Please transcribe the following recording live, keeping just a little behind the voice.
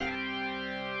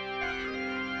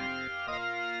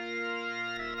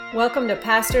Welcome to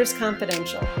Pastors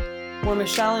Confidential. We're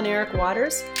Michelle and Eric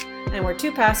Waters, and we're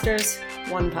two pastors,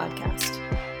 one podcast.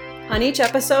 On each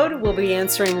episode, we'll be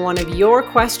answering one of your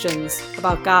questions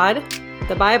about God,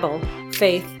 the Bible,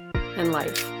 faith, and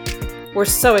life. We're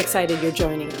so excited you're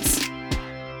joining us.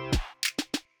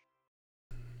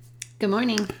 Good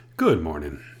morning. Good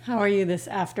morning. How are you this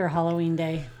after Halloween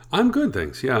day? I'm good,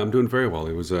 thanks. Yeah, I'm doing very well.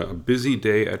 It was a busy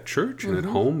day at church and at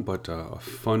home, but a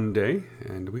fun day,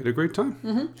 and we had a great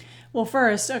time. Well,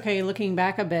 first, looking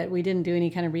back a bit, we didn't do any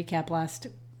kind of recap last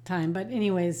time, but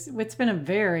anyways, it's been a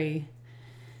very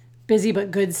busy but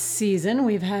good season.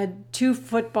 We've had 2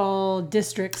 football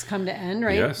districts come to end,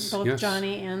 right? Yes, Both yes.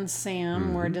 Johnny and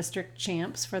Sam were district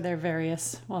champs for their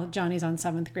various, well, Johnny's on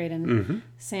 7th grade and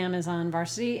Sam is on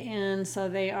varsity, and so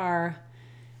they are...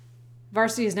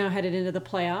 Varsity is now headed into the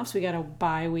playoffs. We got a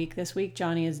bye week this week.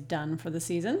 Johnny is done for the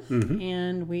season.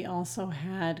 And we also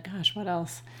had, what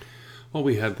else? Well,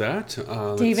 we had that.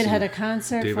 David had a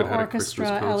concert David for had a orchestra.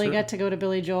 Christmas Ellie concert. got to go to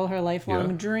Billy Joel, her lifelong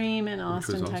Yeah. dream in was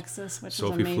Austin, awesome. Texas, which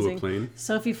Sophie was amazing. flew a plane.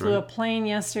 Sophie flew a plane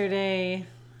yesterday.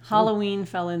 Halloween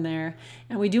fell in there.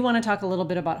 And we do want to talk a little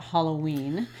bit about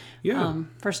Halloween. Yeah.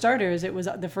 For starters, it was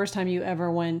the first time you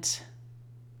ever went...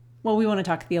 Well, we want to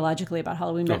talk theologically about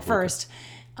Halloween, but okay. first...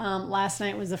 last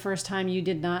night was the first time you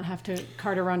did not have to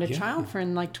cart around a child for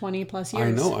like 20 plus years.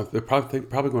 I know. They're probably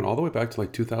going all the way back to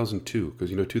like 2002, because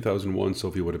 2001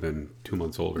 Sophie would have been 2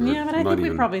 months older. Yeah, but I think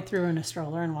we probably threw her in a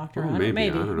stroller and walked around. Maybe, I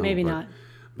don't know, maybe but, not.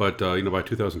 But by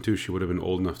 2002 she would have been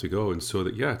old enough to go, and so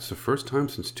that it's the first time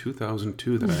since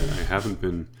 2002 that I haven't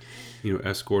been,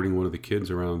 escorting one of the kids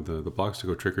around the blocks to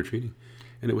go trick or treating.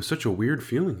 And it was such a weird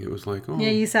feeling. It was like,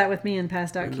 Yeah, you sat with me and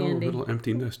passed out candy. A little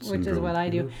empty nest syndrome, which is what I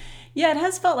do. Yeah, it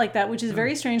has felt like that, which is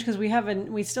very strange because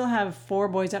we still have 4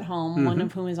 boys at home, one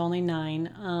of whom is only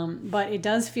 9. But it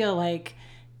does feel like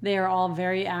they are all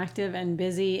very active and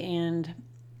busy, and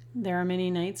there are many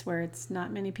nights where it's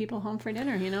not many people home for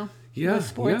dinner, Yeah, with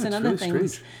sports and it's other really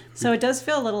things. strange. So it does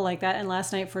feel a little like that, and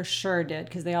last night for sure did,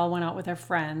 because they all went out with their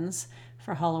friends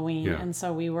for Halloween, and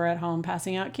so we were at home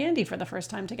passing out candy for the first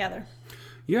time together.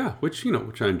 Yeah, which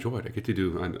I enjoyed. I get to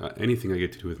do anything I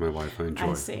get to do with my wife. I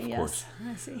enjoy, I see, of yes, course.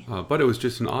 I see. But it was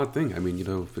just an odd thing. I mean,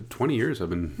 for 20 years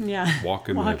I've been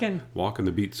walking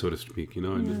the beat, so to speak.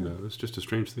 And it was just a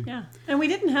strange thing. Yeah, and we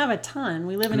didn't have a ton.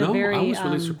 We live in a very I was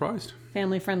really surprised.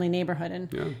 family-friendly neighborhood,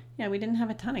 and we didn't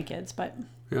have a ton of kids, but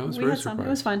I was we very had some. surprised. It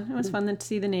was fun. It was fun to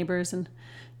see the neighbors and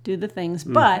do the things.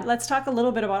 But let's talk a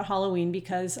little bit about Halloween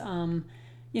because.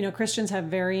 Christians have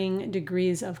varying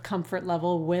degrees of comfort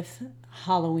level with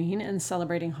Halloween and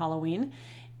celebrating Halloween.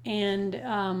 And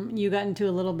you got into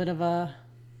a little bit of a,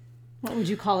 what would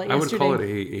you call it yesterday? I would call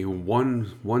it a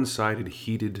one-sided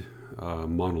heated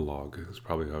monologue is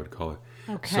probably how I would call it.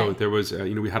 Okay. So there was,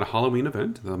 we had a Halloween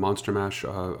event, the Monster Mash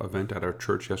event at our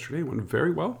church yesterday. It went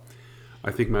very well. I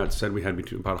think Matt said we had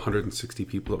about 160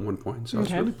 people at one point, so I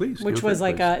was really pleased. Which was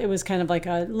it was kind of like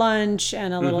a lunch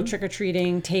and a little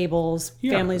trick-or-treating, tables,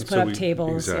 families put up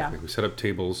tables. Exactly. Yeah. We set up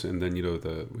tables, and then,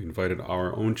 we invited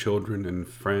our own children and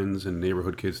friends and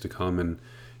neighborhood kids to come and,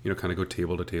 kind of go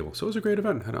table to table. So it was a great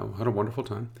event. Had a wonderful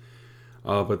time.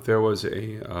 But there was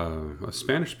a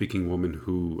Spanish-speaking woman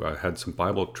who had some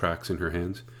Bible tracts in her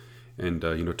hands and,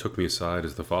 took me aside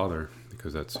as the father.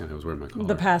 Because that's, I was wearing my collar.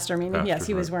 The pastor, meaning, yes,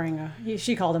 he was wearing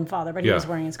she called him father, but he was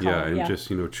wearing his collar. Yeah, and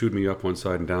just, chewed me up one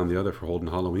side and down the other for holding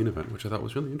a Halloween event, which I thought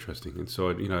was really interesting. And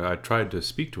so, I tried to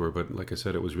speak to her, but like I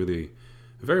said, it was really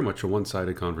very much a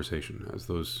one-sided conversation, as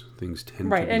those things tend to be.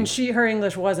 Right, and her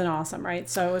English wasn't awesome, right?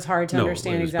 So it was hard to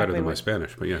understand it was exactly better than my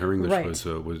Spanish, but her English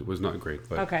was not great.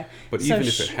 But, okay. But even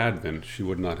if it had been, she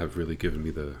would not have really given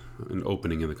me an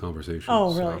opening in the conversation.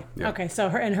 Oh, really? So, yeah. Okay, so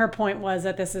her point was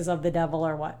that this is of the devil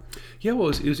or what? Yeah, well,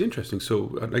 it was interesting.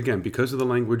 So, again, because of the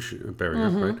language barrier,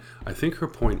 right? I think her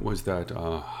point was that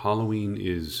Halloween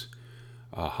is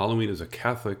a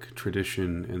Catholic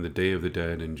tradition, and the Day of the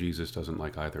Dead, and Jesus doesn't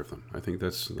like either of them. I think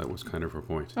that was kind of her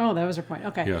point. Oh, that was her point.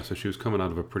 Okay. Yeah, so she was coming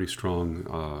out of a pretty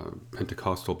strong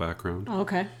Pentecostal background. Oh,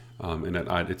 okay. And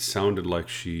it sounded like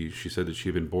she said that she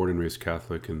had been born and raised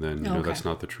Catholic, and then that's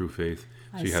not the true faith.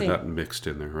 So you had that mixed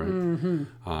in there, right? Mm-hmm.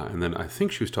 And then I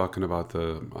think she was talking about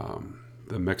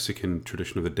the Mexican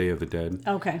tradition of the Day of the Dead.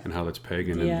 Okay. And how that's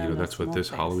pagan, and that's what this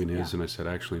Halloween is. Yeah. And I said,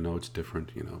 actually, no, it's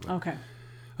different. But, okay.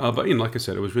 But like I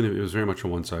said, it was very much a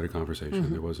one-sided conversation.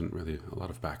 Mm-hmm. There wasn't really a lot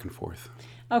of back and forth.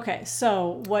 Okay,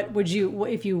 so what would you,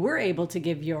 if you were able to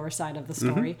give your side of the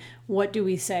story, what do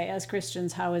we say as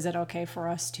Christians? How is it okay for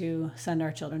us to send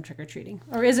our children trick-or-treating?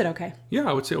 Or is it okay? Yeah,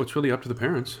 I would say it's really up to the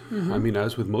parents. Mm-hmm. I mean,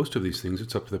 as with most of these things,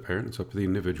 it's up to the parent. It's up to the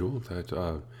individual. That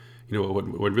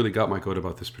what really got my goat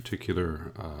about this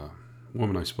particular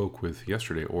woman I spoke with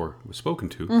yesterday, or was spoken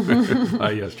to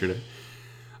yesterday,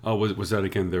 was that,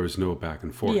 again, there was no back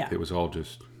and forth. Yeah. It was all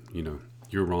just,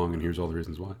 you're wrong and here's all the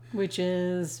reasons why. Which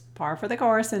is par for the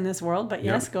course in this world, but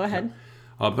yes, go ahead.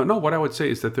 But no, what I would say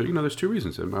is that there's two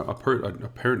reasons. A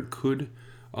parent could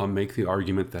make the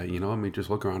argument that, just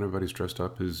look around, everybody's dressed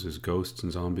up as ghosts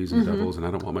and zombies and devils, and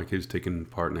I don't want my kids taking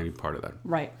part in any part of that.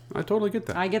 Right. I totally get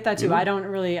that. I get that too. We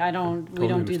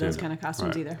don't do those kind of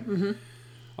costumes right. either. Mm-hmm.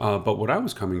 But what I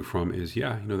was coming from is,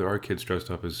 there are kids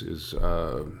dressed up as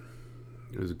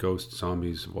ghosts,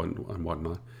 zombies, and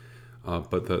whatnot.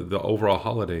 But the overall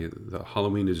holiday, the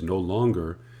Halloween, is no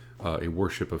longer a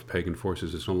worship of pagan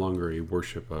forces. It's no longer a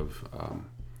worship of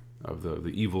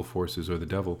the evil forces or the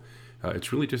devil.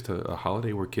 It's really just a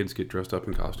holiday where kids get dressed up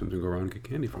in costumes and go around and get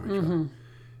candy from each other.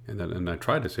 And I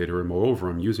tried to say to her, moreover,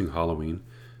 I'm using Halloween,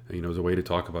 as a way to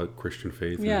talk about Christian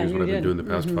faith. And here's what I've been doing the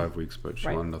past 5 weeks, but she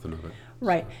wanted nothing of it.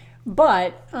 Right.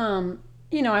 But,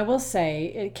 I will say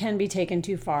it can be taken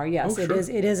too far. Yes, sure.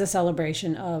 It is a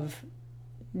celebration of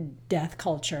death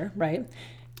culture, right?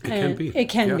 It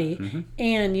can be. Mm-hmm.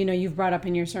 And, you've brought up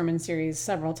in your sermon series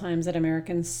several times that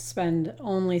Americans spend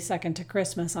only second to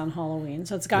Christmas on Halloween.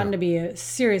 So it's gotten to be a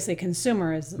seriously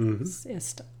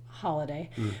consumerist holiday.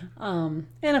 Mm-hmm.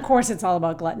 And of course it's all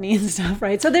about gluttony and stuff,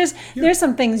 right? So there's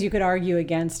some things you could argue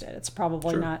against it. It's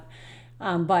probably not.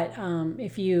 But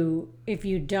if you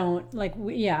don't,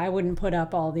 I wouldn't put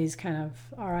up all these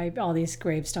all these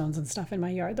gravestones and stuff in my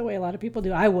yard the way a lot of people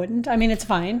do. I wouldn't. I mean, it's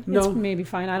fine. No. It's maybe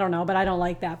fine. I don't know, but I don't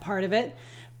like that part of it.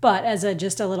 But as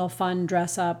just a little fun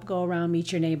dress up, go around,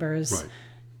 meet your neighbors,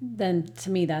 then to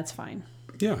me that's fine.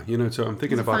 Yeah, so I'm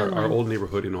thinking about our old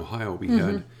neighborhood in Ohio. We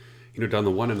had, down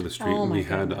the one end of the street, and we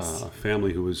had a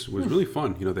family who was really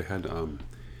fun.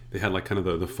 They had like kind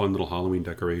of the fun little Halloween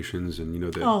decorations, and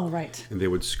and they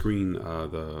would screen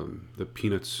the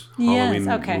Peanuts Halloween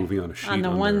movie on a sheet on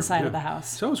the one side of the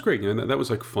house. So that was great. That was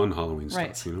like fun Halloween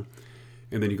stuff, And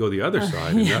then you go the other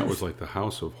side, and that was like the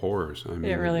house of horrors. I mean,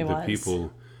 it really was. The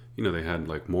people, they had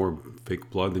like more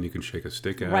fake blood than you can shake a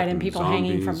stick at, right? And people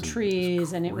hanging from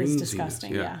trees, and it was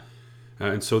disgusting. Yeah.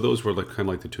 And so those were kind of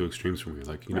like the two extremes for me.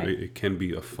 Like it can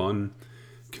be a fun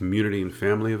community and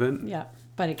family event. Yeah.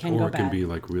 But it can go bad. Or it can be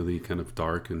like really kind of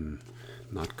dark and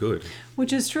not good.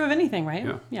 Which is true of anything, right?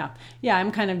 Yeah. Yeah,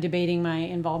 I'm kind of debating my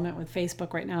involvement with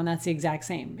Facebook right now, and that's the exact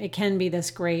same. It can be this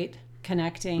great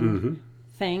connecting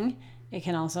thing. It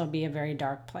can also be a very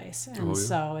dark place. And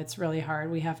so it's really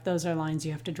hard. Those are lines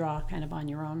you have to draw kind of on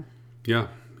your own. Yeah.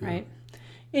 Right?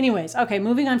 Anyways, okay,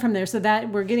 moving on from there. So that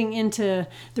we're getting into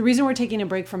the reason we're taking a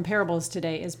break from parables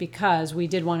today is because we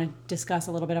did want to discuss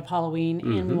a little bit of Halloween,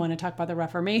 and we want to talk about the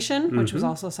Reformation, which was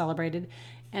also celebrated,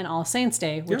 and All Saints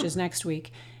Day, which is next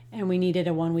week. And we needed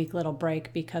a 1 week little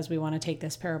break because we want to take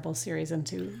this parable series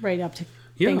right up to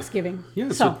Thanksgiving. Yeah,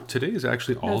 so today is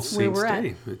actually All Saints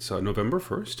Day. It's November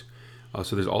 1st.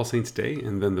 So there's All Saints Day,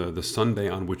 and then the Sunday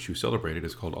on which you celebrate it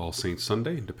is called All Saints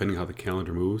Sunday. Depending how the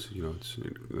calendar moves,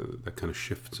 that kind of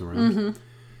shifts around.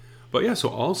 But so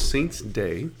All Saints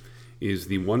Day is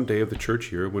the one day of the church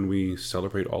year when we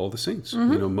celebrate all the saints.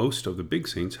 Most of the big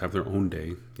saints have their own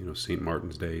day. St.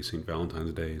 Martin's Day, St.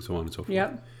 Valentine's Day, so on and so forth.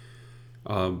 Yep.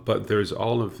 But there's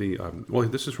all of the...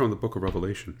 this is from the book of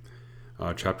Revelation,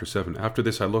 chapter 7. After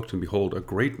this I looked, and behold, a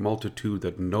great multitude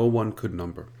that no one could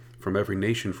number, from every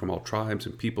nation, from all tribes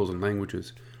and peoples and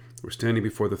languages, were standing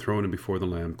before the throne and before the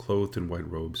Lamb, clothed in white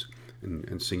robes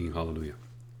and singing hallelujah.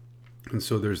 And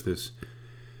so there's this,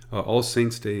 All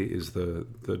Saints Day is the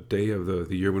day of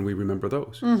the year when we remember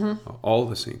those. All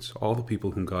the saints, all the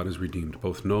people whom God has redeemed,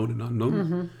 both known and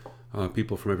unknown,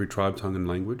 people from every tribe, tongue, and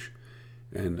language.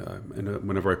 And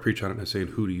whenever I preach on it, I say, and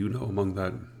who do you know among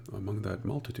that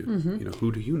multitude?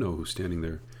 Who do you know who's standing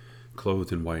there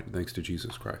clothed in white, thanks to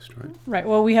Jesus Christ, right? Right.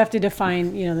 Well, we have to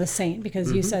define, the saint,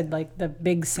 because you said like the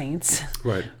big saints.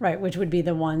 Right. Right, which would be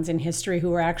the ones in history who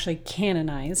were actually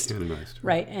canonized.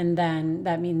 Right. And then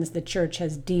that means the church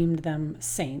has deemed them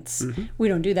saints. We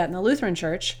don't do that in the Lutheran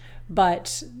Church,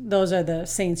 but those are the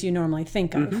saints you normally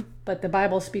think of. But the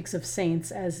Bible speaks of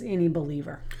saints as any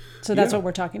believer. So that's what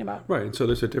we're talking about. Right. And so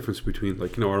there's a difference between,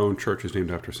 our own church is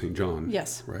named after St. John.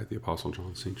 Yes. Right. The Apostle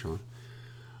John, St. John.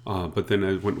 But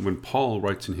then when Paul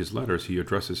writes in his letters, he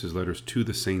addresses his letters to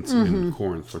the saints in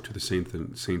Corinth, or to the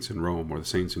saints in Rome, or the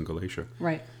saints in Galatia.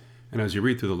 Right. And as you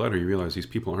read through the letter, you realize these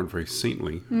people aren't very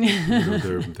saintly.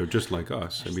 They're just like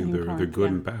us. I mean, they're good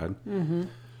and bad.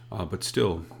 But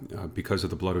still, because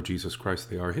of the blood of Jesus Christ,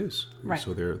 they are His. Right.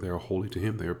 So they are holy to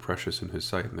Him. They are precious in His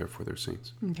sight, and therefore they're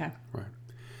saints. Okay. Right.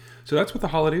 So that's what the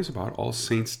holiday is about, All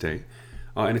Saints Day.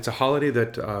 And it's a holiday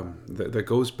that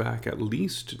goes back at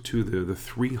least to the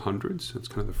 300s. That's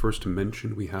kind of the first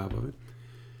mention we have of it.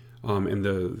 And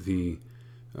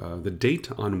the date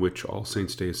on which All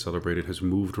Saints' Day is celebrated has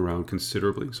moved around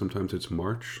considerably. Sometimes it's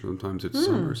March, sometimes it's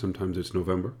summer, sometimes it's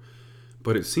November.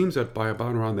 But it seems that by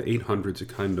about around the 800s, it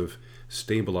kind of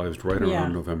stabilized right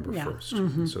around November 1st.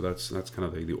 Mm-hmm. So that's kind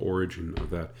of the origin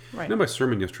of that. Right. And in my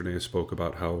sermon yesterday, I spoke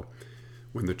about how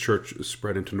when the church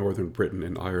spread into northern Britain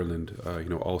and Ireland,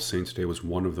 All Saints' Day was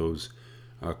one of those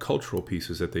cultural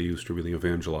pieces that they used to really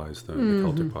evangelize the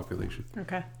Celtic population.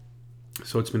 Okay.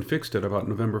 So it's been fixed at about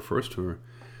November 1st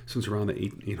since around the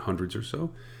 800s or so.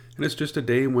 And it's just a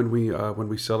day when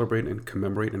we celebrate and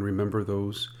commemorate and remember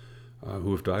those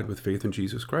who have died with faith in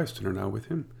Jesus Christ and are now with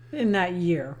Him. In that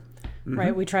year,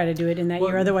 right? We try to do it in that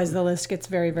year. Otherwise, the list gets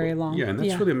very, very long. Yeah, and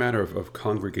that's really a matter of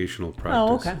congregational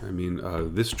practice. Oh, okay. I mean,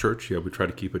 this church, we try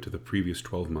to keep it to the previous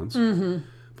 12 months. Mm-hmm.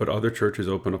 But other churches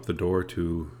open up the door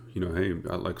to, hey,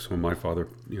 like some of my father,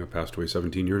 passed away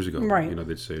 17 years ago. Right.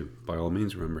 They'd say, by all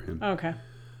means, remember him. Okay.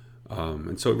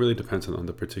 And so it really depends on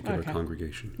the particular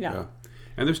congregation. Yeah.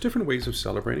 And there's different ways of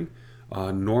celebrating.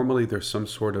 Normally, there's some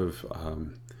sort of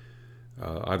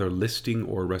either listing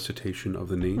or recitation of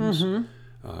the names.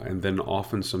 Mm-hmm. And then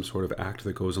often some sort of act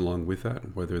that goes along with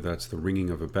that, whether that's the ringing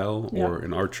of a bell or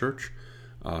in our church,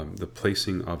 the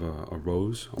placing of a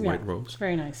rose, a white rose.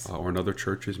 Very nice. Or in other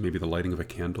churches, maybe the lighting of a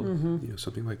candle,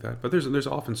 something like that. But there's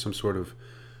often some sort of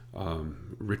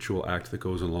ritual act that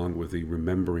goes along with the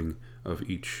remembering of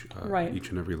each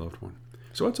and every loved one.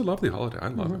 So it's a lovely holiday. I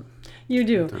love it. You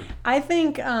do. I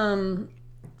think...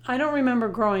 I don't remember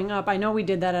growing up. I know we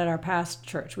did that at our past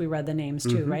church. We read the names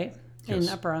too, right? In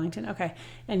Upper Arlington. Okay.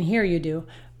 And here you do.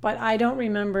 But I don't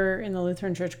remember in the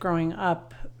Lutheran church growing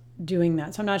up doing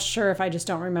that. So I'm not sure if I just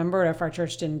don't remember it or if our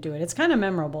church didn't do it. It's kind of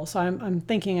memorable. So I'm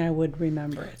thinking I would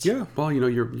remember it. Yeah. Well,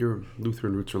 your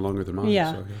Lutheran roots are longer than mine.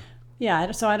 Yeah. So,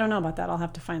 yeah. So I don't know about that. I'll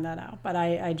have to find that out. But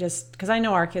I just, because I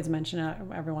know our kids mention it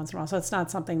every once in a while. So it's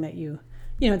not something that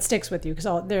it sticks with you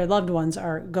because their loved ones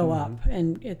go up,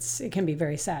 and it can be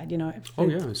very sad. If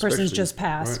the person's just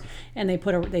passed and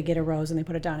they get a rose and they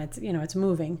put it down, it's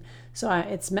moving. So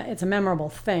it's a memorable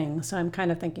thing. So I'm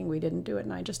kind of thinking we didn't do it,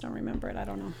 and I just don't remember it. I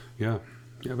don't know. Yeah,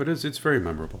 but it's very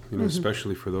memorable.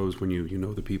 Especially for those when you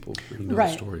know the people, you know the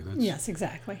story. Yes,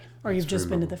 exactly. Or you've just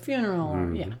been to the funeral,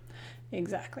 or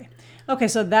exactly. Okay,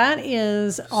 so that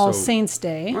is All Saints'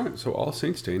 Day. All right, so All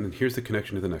Saints' Day, and then here's the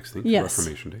connection to the next thing,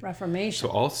 Reformation Day. Reformation.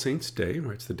 So All Saints' Day,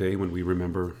 it's the day when we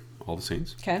remember all the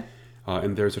saints. Okay.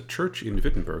 And there's a church in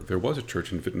Wittenberg. There was a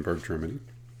church in Wittenberg, Germany,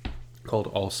 called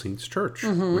All Saints Church,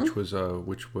 which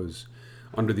was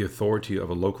under the authority of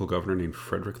a local governor named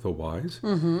Frederick the Wise.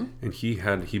 Mm-hmm.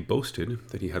 And he boasted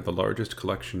that he had the largest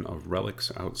collection of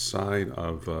relics outside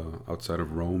of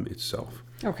Rome itself.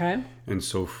 Okay. And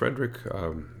so Frederick,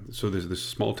 so there's this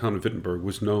small town of Wittenberg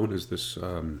was known as this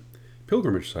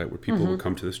pilgrimage site where people would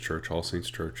come to this church, All Saints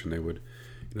Church, and they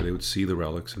would see the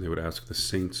relics and they would ask the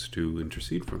saints to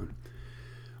intercede for them.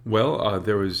 Well,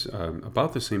 there was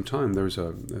about the same time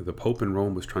the Pope in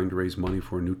Rome was trying to raise money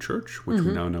for a new church, which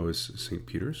we now know as St.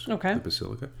 Peter's, the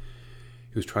Basilica.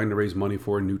 He was trying to raise money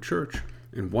for a new church,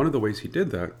 and one of the ways he did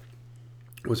that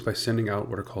was by sending out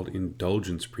what are called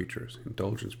indulgence preachers.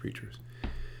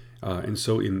 And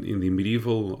so in the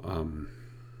medieval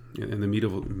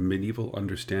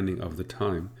understanding of the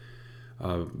time,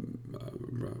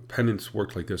 penance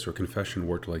worked like this, or confession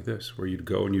worked like this, where you'd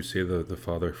go and you'd say to the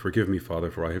Father, "Forgive me, Father,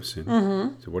 for I have sinned."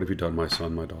 So what have you done, my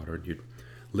son, my daughter? And you'd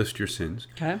list your sins.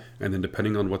 Okay. And then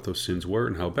depending on what those sins were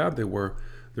and how bad they were,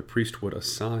 the priest would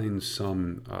assign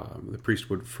the priest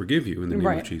would forgive you in the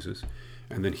name of Jesus.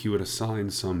 And then he would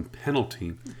assign some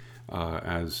penalty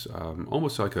as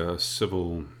almost like a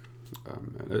civil,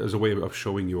 as a way of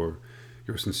showing your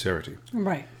sincerity.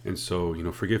 Right. And so,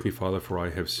 forgive me, Father, for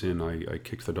I have sinned. I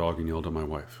kicked the dog and yelled at my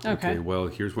wife. Okay. Well,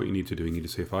 here's what you need to do. You need to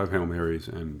say 5 Hail Marys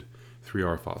and 3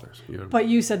 Our Fathers. But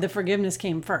you said the forgiveness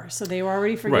came first. So they were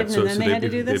already forgiven and then they had to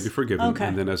do this? They'd be forgiven. Okay.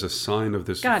 And then as a sign of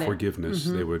this forgiveness,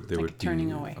 they would be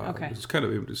turning away. Okay. It's kind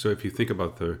of, so if you think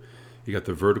about you got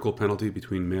the vertical penalty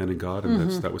between man and God,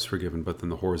 and that was forgiven. But then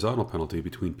the horizontal penalty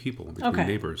between people, between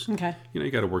neighbors. Okay.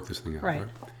 You got to work this thing out. Right.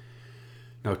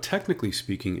 Now, technically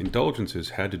speaking,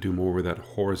 indulgences had to do more with that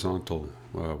horizontal,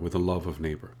 with the love of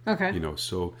neighbor. Okay.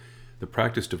 So the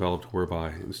practice developed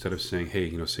whereby instead of saying,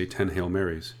 hey, say 10 Hail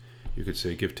Marys, you could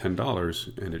say give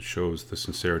 $10, and it shows the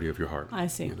sincerity of your heart. I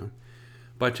see.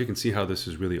 But you can see how this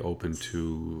is really open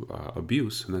to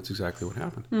abuse, and that's exactly what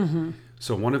happened. Mm-hmm.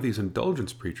 So one of these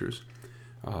indulgence preachers,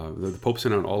 the Pope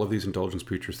sent out all of these indulgence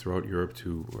preachers throughout Europe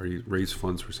to raise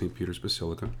funds for St. Peter's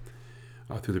Basilica.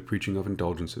 through the preaching of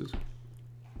indulgences.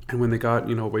 And when they got,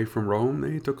 away from Rome,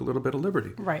 they took a little bit of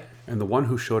liberty. Right. And the one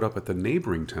who showed up at the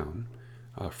neighboring town,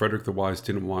 Frederick the Wise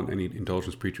didn't want any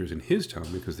indulgence preachers in his town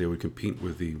because they would compete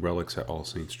with the relics at All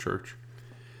Saints Church.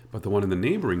 But the one in the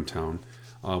neighboring town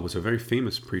was a very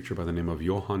famous preacher by the name of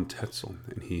Johann Tetzel.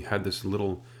 And he had this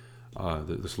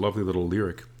this lovely little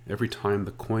lyric: "Every time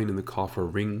the coin in the coffer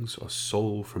rings, a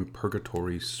soul from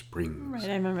purgatory springs." Right,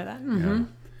 I remember that. Mm-hmm. Yeah.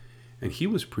 And he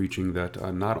was preaching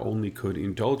that not only could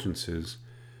indulgences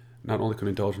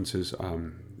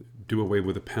do away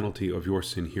with the penalty of your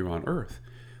sin here on earth,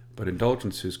 but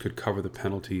indulgences could cover the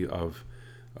penalty of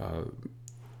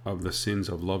the sins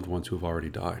of loved ones who have already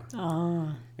died.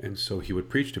 Oh. And so he would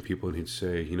preach to people, and he'd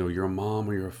say, your mom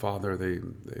or your father, they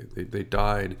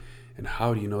died, and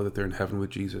how do you know that they're in heaven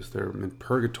with Jesus? They're in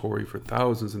purgatory for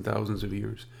thousands and thousands of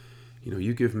years.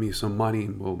 You give me some money,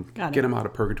 and we'll get them out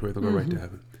of purgatory. They'll go right to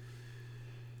heaven.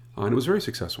 And it was very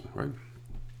successful, right?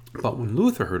 But when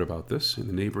Luther heard about this in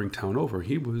the neighboring town over,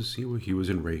 he was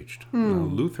enraged.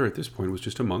 Luther at this point was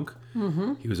just a monk.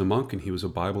 Mm-hmm. He was a monk, and he was a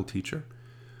Bible teacher.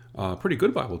 Pretty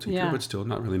good Bible teacher, but still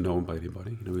not really known by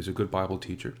anybody. He was a good Bible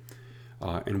teacher.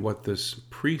 And what this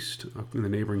priest in the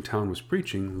neighboring town was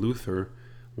preaching, Luther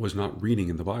was not reading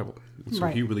in the Bible. And so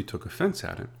he really took offense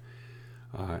at it.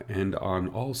 And on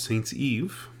All Saints'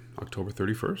 Eve, October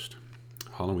 31st,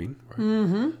 Halloween, right?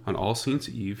 Mm-hmm. On All Saints'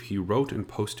 Eve, he wrote and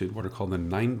posted what are called the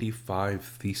 95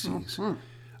 Theses.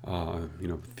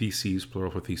 Mm-hmm. Theses,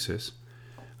 plural for thesis.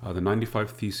 The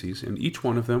 95 Theses, and each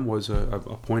one of them was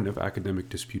a point of academic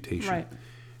disputation. Right.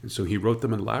 And so he wrote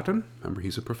them in Latin. Remember,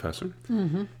 he's a professor.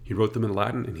 Mm-hmm. He wrote them in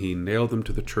Latin, and he nailed them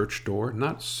to the church door,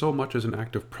 not so much as an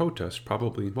act of protest,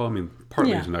 partly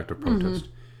as an act of protest,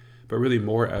 but really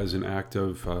more as an act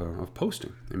of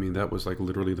posting. That was like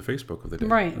literally the Facebook of the day.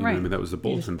 Right, right. That was the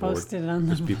bulletin board.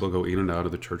 Because people go in and out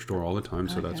of the church door all the time,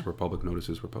 so that's where public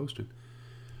notices were posted.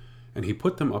 And he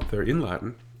put them up there in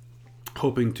Latin,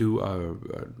 hoping to,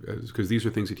 because these are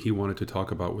things that he wanted to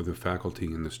talk about with the faculty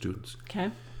and the students.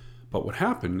 Okay. But what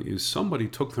happened is somebody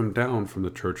took them down from the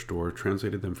church door,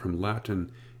 translated them from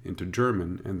Latin into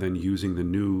German, and then using the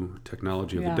new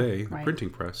technology of the day, the printing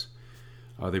press,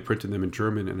 they printed them in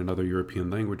German and in other European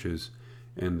languages,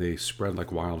 and they spread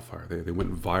like wildfire. They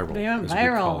went viral, as we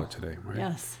call it today. Right?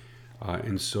 Yes.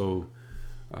 And so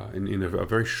in a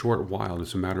very short while,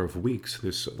 it's a matter of weeks,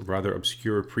 this rather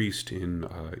obscure priest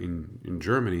in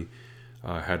Germany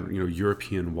had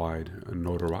European-wide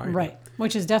notoriety. Right,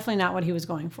 which is definitely not what he was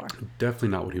going for. Definitely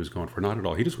not what he was going for. Not at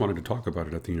all. He just wanted to talk about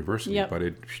it at the university, but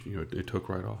it took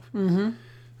right off. Mm-hmm.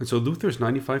 And so Luther's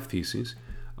 95 Theses,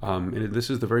 and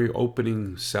this is the very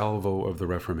opening salvo of the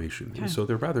Reformation. Okay. And so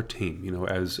they're rather tame.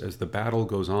 As the battle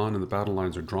goes on and the battle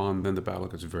lines are drawn, then the battle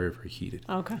gets very, very heated.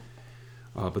 Okay.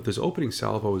 But this opening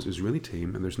salvo is really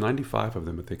tame, and there's 95 of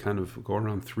them, but they kind of go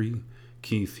around three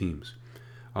key themes.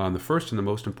 The first and the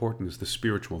most important is the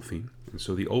spiritual theme. And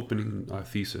so the opening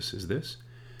thesis is this: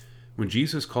 when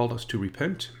Jesus called us to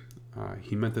repent,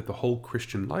 he meant that the whole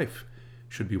Christian life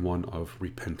should be one of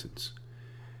repentance.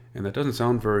 And that doesn't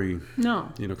sound very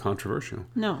controversial.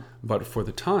 No. But for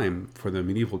the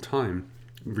medieval time,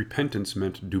 repentance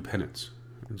meant do penance.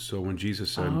 And so when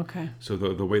Jesus said, so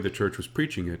the way the church was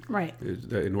preaching it, is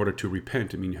that in order to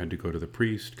repent, you had to go to the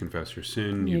priest, confess your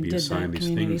sin, you'd be assigned these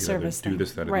things, you had to do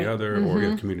this, that, and the other, or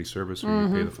get community service, or you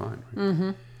pay the fine. Right?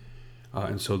 Mm-hmm.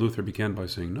 And so Luther began by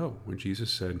saying, no, when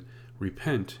Jesus said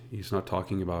repent, he's not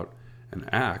talking about an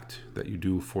act that you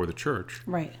do for the church,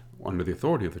 under the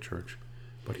authority of the church,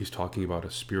 but he's talking about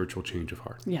a spiritual change of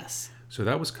heart. Yes. So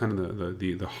that was kind of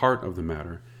the heart of the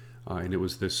matter. And it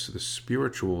was this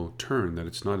spiritual turn, that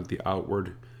it's not the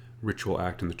outward ritual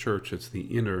act in the church, it's the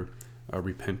inner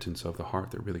repentance of the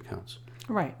heart that really counts.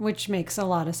 Right, which makes a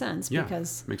lot of sense.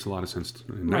 Because makes a lot of sense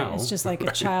now. Right, it's just like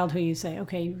a child who you say,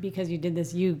 okay, because you did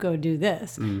this, you go do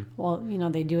this. Mm. Well,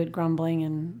 they do it grumbling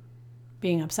and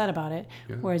being upset about it.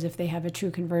 Yeah. Whereas if they have a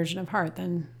true conversion of heart,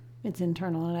 then it's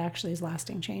internal and it actually is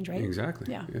lasting change, right?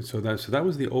 Exactly. Yeah. And so that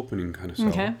was the opening kind of stuff.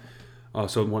 Okay.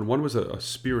 So one was a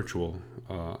spiritual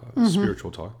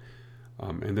spiritual talk,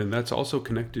 and then that's also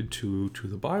connected to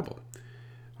the Bible.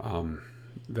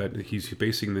 That he's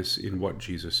basing this in what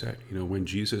Jesus said. When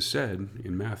Jesus said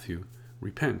in Matthew,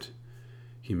 "Repent,"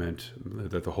 he meant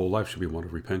that the whole life should be one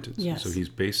of repentance. Yes. So he's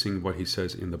basing what he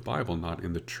says in the Bible, not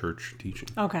in the church teaching.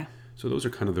 Okay. So those are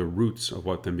kind of the roots of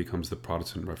what then becomes the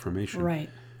Protestant Reformation. Right.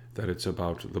 That it's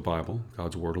about the Bible,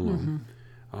 God's Word alone. Mm-hmm.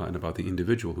 And about the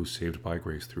individual who's saved by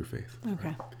grace through faith.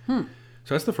 Okay. Right?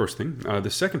 So that's the first thing.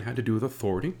 The second had to do with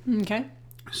authority. Okay.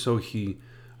 So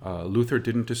Luther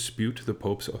didn't dispute the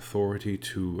Pope's authority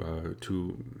to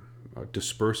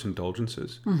disperse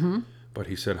indulgences. But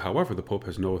he said, however, the Pope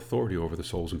has no authority over the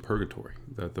souls in purgatory.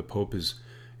 That the Pope is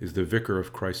the vicar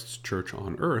of Christ's church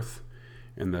on earth,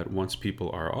 and that once people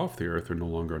are off the earth, they're no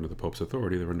longer under the Pope's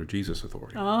authority, they're under Jesus'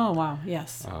 authority. Oh, wow,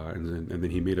 yes. And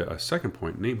then he made a second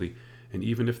point, namely, and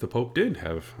even if the Pope did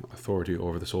have authority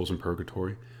over the souls in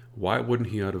purgatory, why wouldn't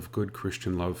he, out of good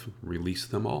Christian love, release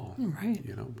them all? Right.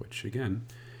 Which, again,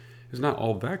 is not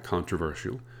all that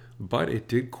controversial, but it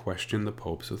did question the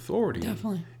Pope's authority.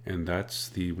 Definitely. And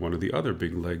that's one of the other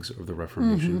big legs of the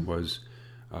Reformation was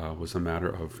a matter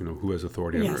of who has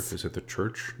authority on earth. Is it the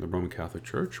Church, the Roman Catholic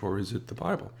Church, or is it the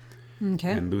Bible?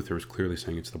 Okay. And Luther is clearly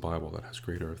saying it's the Bible that has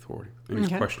greater authority, and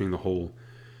he's questioning the whole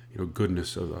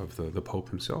goodness of the Pope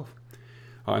himself.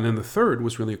 And then the third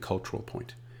was really a cultural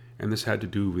point, and this had to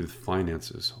do with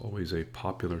finances, always a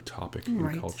popular topic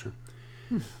in culture.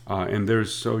 And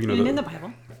there's and in the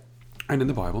Bible. And in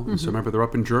the Bible. And so remember, they're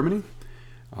up in Germany,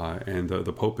 and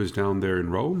the Pope is down there in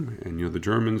Rome, and the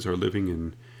Germans are living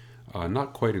in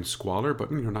not quite in squalor,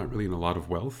 but not really in a lot of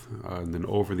wealth. And then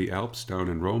over the Alps, down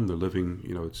in Rome, they're living.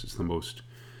 It's one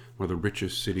of the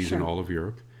richest cities in all of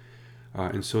Europe.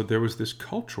 And so there was this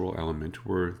cultural element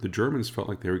where the Germans felt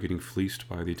like they were getting fleeced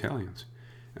by the Italians.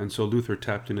 And so Luther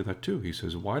tapped into that too. He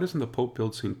says, why doesn't the Pope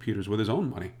build St. Peter's with his own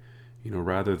money?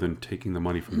 Rather than taking the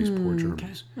money from these poor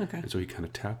Germans. Okay. And so he kind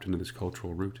of tapped into this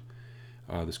cultural root,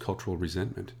 this cultural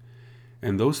resentment.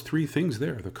 And those three things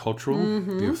there, the cultural,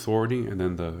 the authority, and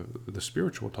then the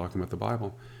spiritual, talking about the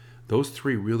Bible, those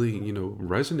three really,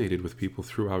 resonated with people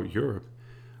throughout Europe.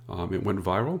 It went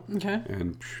viral,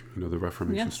 and, the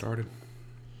Reformation started.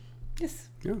 Yes.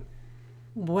 Yeah.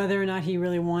 Whether or not he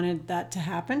really wanted that to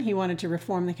happen, he wanted to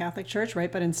reform the Catholic Church,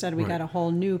 right? But instead we got a whole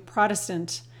new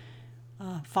Protestant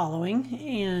following,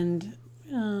 and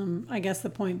I guess the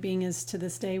point being is, to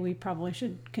this day, we probably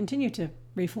should continue to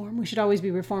reform. We should always be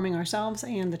reforming ourselves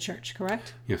and the church,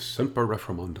 correct? Yes, semper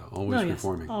reformanda, always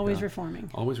reforming. Always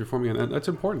reforming. Always reforming, and that's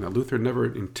important. Now, Luther never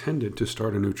intended to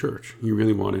start a new church. He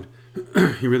really wanted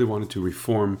to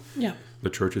reform the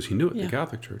church as he knew it, the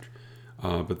Catholic Church.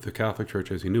 But the Catholic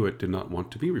Church, as he knew it, did not want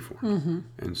to be reformed.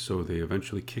 And so they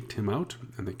eventually kicked him out,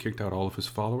 and they kicked out all of his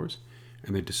followers,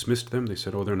 and they dismissed them. They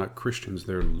said, they're not Christians,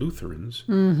 they're Lutherans.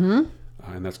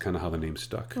 And that's kind of how the name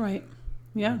stuck. Right.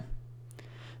 Yeah.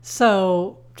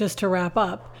 So, just to wrap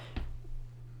up,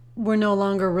 we're no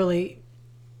longer really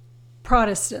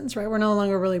Protestants, right? We're no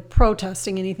longer really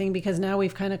protesting anything, because now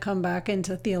we've kind of come back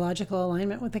into theological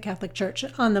alignment with the Catholic Church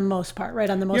on the most part, right?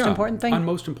 On the most important thing? On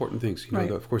most important things.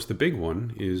 Of course, the big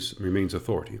one remains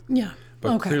authority. Yeah.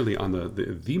 But clearly on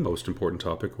the most important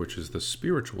topic, which is the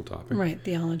spiritual topic. Right,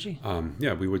 theology.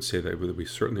 We would say that we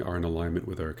certainly are in alignment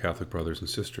with our Catholic brothers and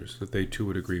sisters, that they too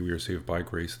would agree we are saved by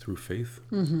grace through faith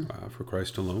for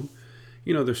Christ alone.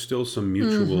 There's still some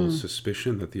mutual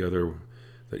suspicion that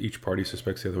that each party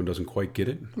suspects the other one doesn't quite get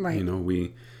it. Right.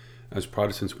 We, as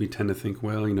Protestants, we tend to think,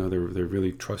 well, they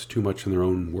really trust too much in their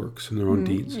own works and their own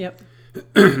deeds. Yep.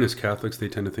 And as Catholics, they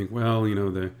tend to think, well,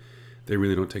 they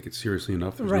really don't take it seriously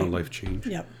enough. There's no life change.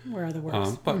 Yep. Where are the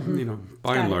works? But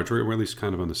by and large, we're at least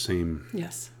kind of on the same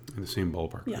in the same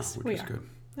ballpark now, which is good.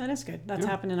 That is good. That's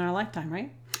happened in our lifetime, right?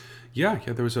 Yeah.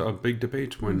 There was a big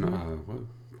debate when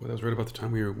that was right about the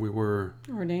time we were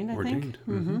ordained. I think.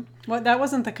 Well, that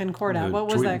wasn't the Concordat. What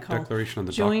was that called? Declaration on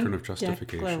the Joint Doctrine of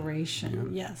Justification.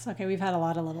 Declaration. Yeah. Yes. Okay. We've had a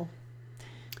lot of movements.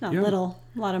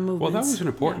 Well, that was an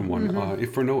important one.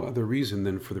 If for no other reason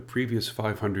than for the previous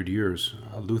 500 years,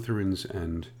 Lutherans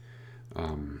and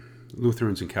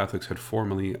Catholics had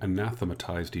formally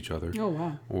anathematized each other. Oh,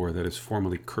 wow. Or that is,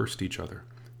 formally cursed each other.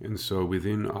 And so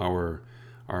within our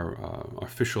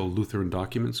official Lutheran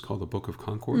documents called the Book of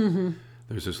Concord,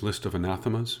 there's this list of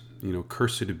anathemas.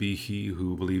 Cursed be he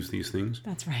who believes these things.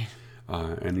 That's right.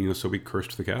 And so we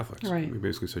cursed the Catholics. Right. We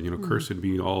basically said, cursed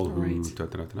be all who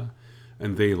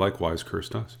and they likewise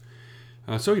cursed us.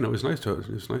 So it was nice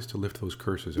to lift those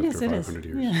curses after 500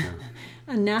 years. Yeah.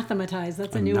 Anathematize.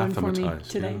 That's a new one for me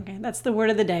today. Okay, that's the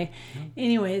word of the day. Yeah.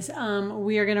 Anyways,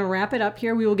 we are going to wrap it up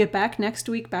here. We will get back next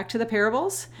week, back to the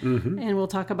parables, and we'll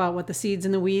talk about what the seeds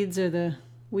and the weeds, or the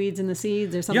weeds and the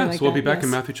seeds, or something like that. So we'll be back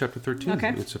in Matthew chapter 13.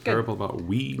 Okay. It's a parable about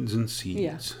weeds and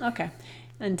seeds. Yeah. Okay.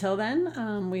 Until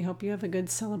then, we hope you have a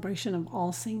good celebration of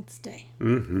All Saints' Day.